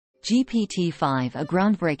GPT-5, a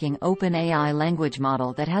groundbreaking open AI language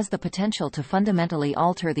model that has the potential to fundamentally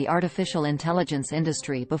alter the artificial intelligence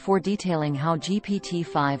industry. Before detailing how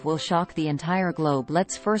GPT-5 will shock the entire globe,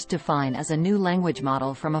 let's first define as a new language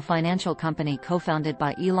model from a financial company co-founded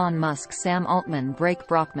by Elon Musk, Sam Altman, Blake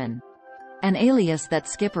Brockman. An alias that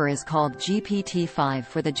Skipper is called GPT-5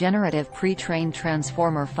 for the generative pre-trained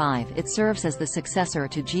Transformer 5. It serves as the successor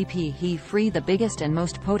to GPT-3, the biggest and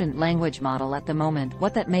most potent language model at the moment.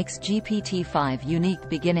 What that makes GPT-5 unique,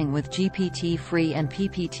 beginning with GPT-3 and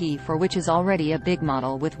GPT-4, which is already a big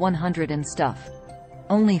model with 100 and stuff.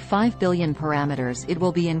 Only 5 billion parameters. It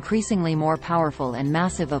will be increasingly more powerful and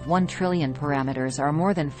massive. Of 1 trillion parameters are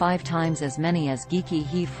more than 5 times as many as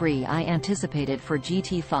GPT-3 I anticipated for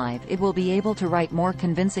GT5. It will be able to write more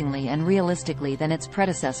convincingly and realistically than its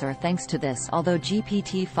predecessor. Thanks to this, although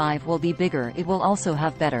GPT-5 will be bigger, it will also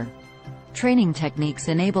have better training techniques,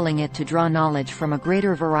 enabling it to draw knowledge from a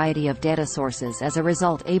greater variety of data sources. As a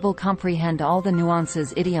result, able to comprehend all the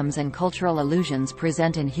nuances, idioms and cultural allusions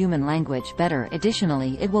present in human language better.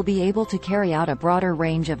 Additionally, it will be able to carry out a broader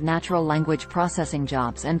range of natural language processing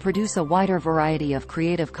jobs and produce a wider variety of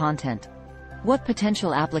creative content. What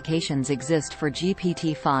potential applications exist for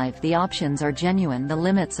GPT-5? The options are genuine. The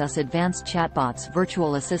limits us: advanced chatbots,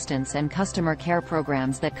 virtual assistants and customer care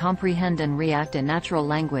programs that comprehend and react in natural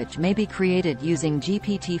language may be created using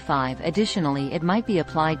GPT-5. Additionally, it might be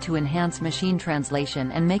applied to enhance machine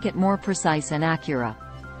translation and make it more precise and accurate.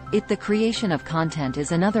 The creation of content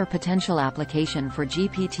is another potential application for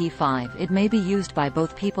GPT-5. It may be used by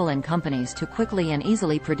both people and companies to quickly and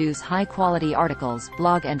easily produce high-quality articles,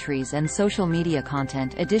 blog entries and social media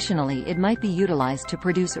content. Additionally, it might be utilized to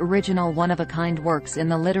produce original, one-of-a-kind works in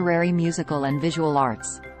the literary, musical and visual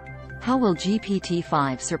arts. How will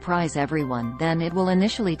GPT-5 surprise everyone? Then it will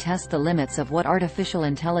initially test the limits of what artificial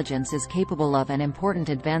intelligence is capable of, an important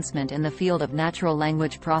advancement in the field of natural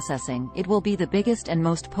language processing. It will be the biggest and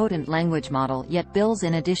most potent language model yet built.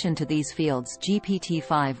 In addition to these fields,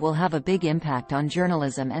 GPT-5 will have a big impact on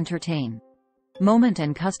journalism, entertainment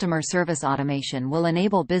and customer service. Automation will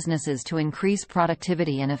enable businesses to increase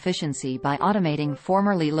productivity and efficiency by automating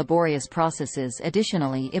formerly laborious processes.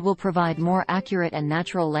 Additionally, it will provide more accurate and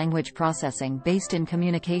natural language processing based in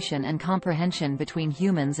communication and comprehension between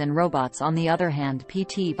humans and robots. On the other hand,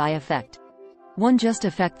 PT-5 effect won't just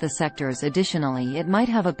affect the sectors. Additionally, it might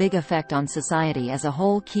have a big effect on society as a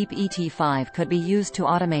whole. GPT-5 could be used to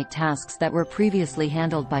automate tasks that were previously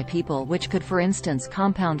handled by people, which could, for instance,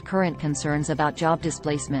 compound current concerns about job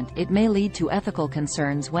displacement. It may lead to ethical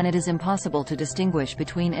concerns when it is impossible to distinguish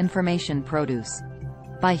between information produced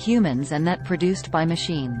by humans and that produced by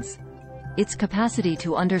machines. Its capacity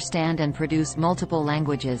to understand and produce multiple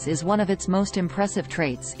languages is one of its most impressive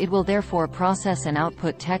traits. It will therefore process and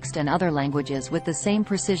output text and other languages with the same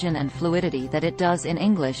precision and fluidity that it does in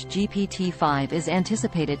English. GPT-5 is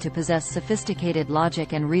anticipated to possess sophisticated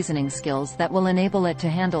logic and reasoning skills that will enable it to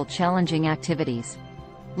handle challenging activities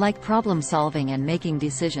like problem-solving and making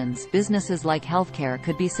decisions. Businesses like healthcare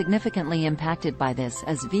could be significantly impacted by this,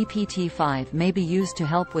 as GPT-5 may be used to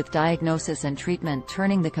help with diagnosis and treatment,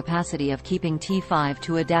 turning the capacity of keeping T5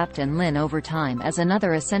 to adapt and learn over time as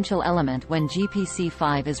another essential element when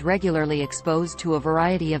GPT-5 is regularly exposed to a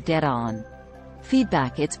variety of data on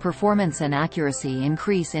feedback. Its performance and accuracy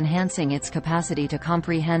increase, enhancing its capacity to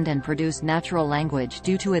comprehend and produce natural language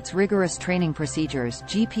due to its rigorous training procedures.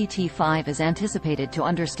 GPT-5 is anticipated to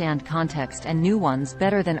understand context and new ones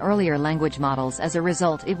better than earlier language models. As a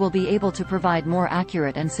result, it will be able to provide more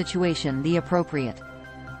accurate and situation-the appropriate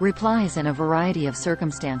replies in a variety of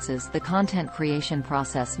circumstances. The content creation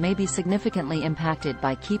process may be significantly impacted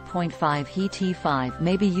by GPT-5.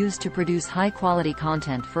 may be used to produce high-quality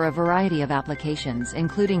content for a variety of applications,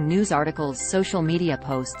 including news articles, social media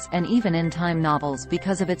posts, and even in-time novels,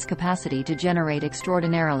 because of its capacity to generate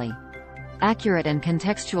extraordinarily accurate and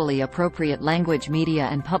contextually appropriate language. Media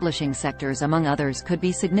and publishing sectors, among others, could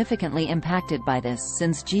be significantly impacted by this,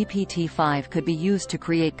 since GPT-5 could be used to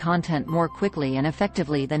create content more quickly and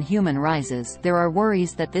effectively than human rises. There are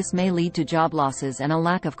worries that this may lead to job losses and a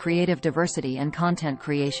lack of creative diversity in content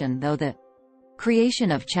creation, though the creation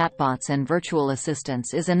of chatbots and virtual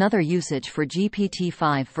assistants is another usage for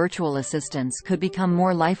GPT-5. Virtual assistants could become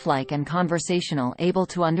more lifelike and conversational, able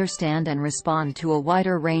to understand and respond to a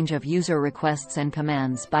wider range of user requests and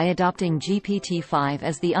commands. By adopting GPT-5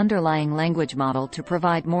 as the underlying language model to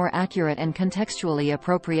provide more accurate and contextually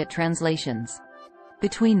appropriate translations,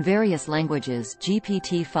 Between various languages,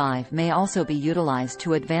 GPT-5 may also be utilized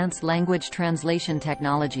to advance language translation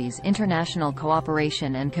technologies. International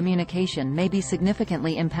cooperation and communication may be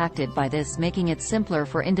significantly impacted by this, making it simpler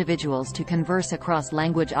for individuals to converse across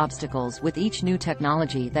language obstacles with each new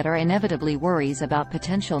technology that are inevitably worries about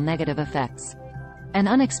potential negative effects. And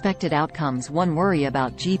unexpected outcomes. One worry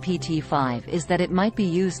about GPT-5 is that it might be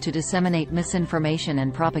used to disseminate misinformation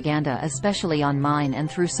and propaganda, especially online and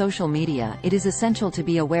through social media. It is essential to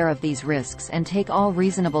be aware of these risks and take all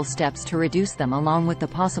reasonable steps to reduce them, along with the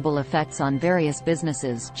possible effects on various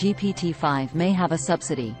businesses. GPT-5 may have a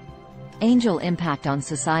subsidy. Angel impact on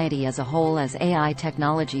society as a whole. As AI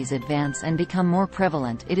technologies advance and become more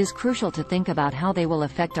prevalent, it is crucial to think about how they will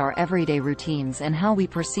affect our everyday routines and how we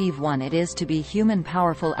perceive one. It is to be human.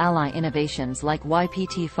 Powerful ally innovations like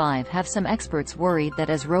GPT-5 have some experts worried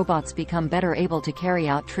that as robots become better able to carry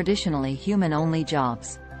out traditionally human-only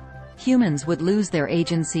jobs, humans would lose their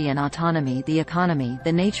agency and autonomy. The economy,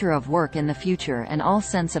 the nature of work in the future, and all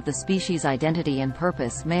sense of the species' identity and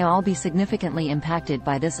purpose may all be significantly impacted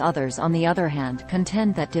by this. Others, on the other hand,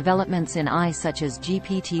 contend that developments in AI such as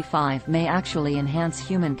GPT-5 may actually enhance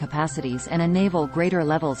human capacities and enable greater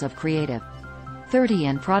levels of creative 30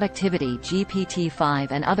 and productivity.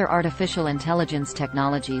 GPT-5 and other artificial intelligence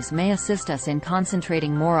technologies may assist us in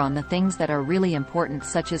concentrating more on the things that are really important,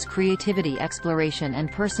 such as creativity, exploration,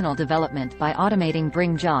 and personal development. By automating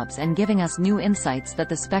bring jobs and giving us new insights that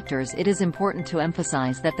the spectres. It is important to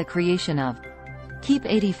emphasize that the creation of Keep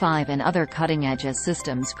 85 and other cutting-edge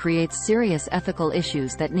systems creates serious ethical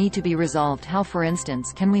issues that need to be resolved. How, for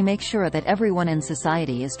instance, can we make sure that everyone in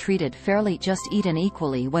society is treated fairly, just and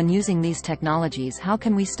equally when using these technologies? How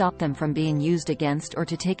can we stop them from being used against or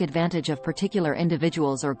to take advantage of particular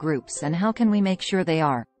individuals or groups? And how can we make sure they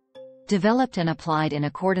are developed and applied in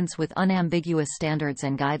accordance with unambiguous standards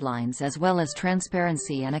and guidelines, as well as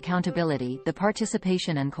transparency and accountability? The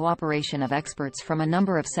participation and cooperation of experts from a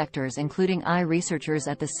number of sectors, including AI researchers,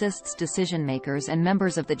 ethicists, decision-makers, and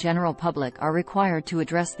members of the general public, are required to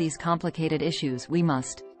address these complicated issues. We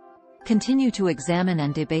must continue to examine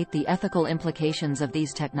and debate the ethical implications of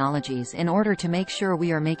these technologies in order to make sure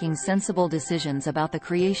we are making sensible decisions about the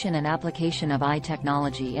creation and application of AI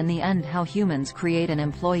technology. In the end, how humans create and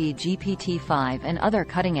employ GPT-5 and other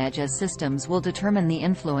cutting-edge systems will determine the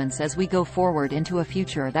influence as we go forward into a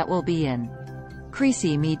future that will be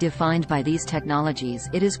increasingly defined by these technologies.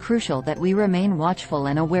 It is crucial that we remain watchful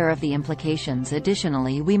and aware of the implications.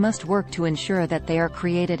 Additionally, we must work to ensure that they are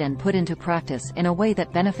created and put into practice in a way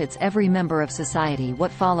that benefits every member of society.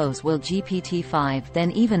 What follows? Will GPT-5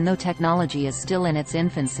 then, even though technology is still in its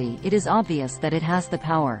infancy, it is obvious that it has the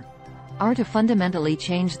power to fundamentally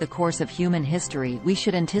change the course of human history. We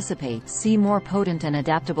should anticipate see more potent and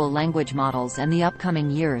adaptable language models in the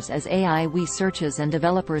upcoming years as AI researchers and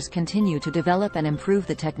developers continue to develop and improve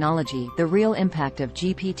the technology. The real impact of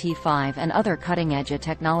GPT-5 and other cutting-edge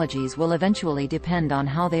technologies will eventually depend on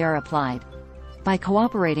how they are applied. By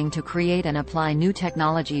cooperating to create and apply new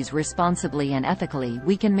technologies responsibly and ethically,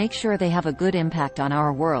 we can make sure they have a good impact on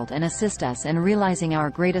our world and assist us in realizing our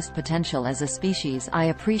greatest potential as a species. I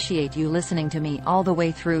appreciate you listening to me all the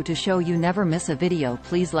way through. To show you never miss a video,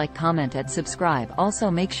 please like, comment, and subscribe. Also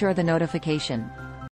make sure the notification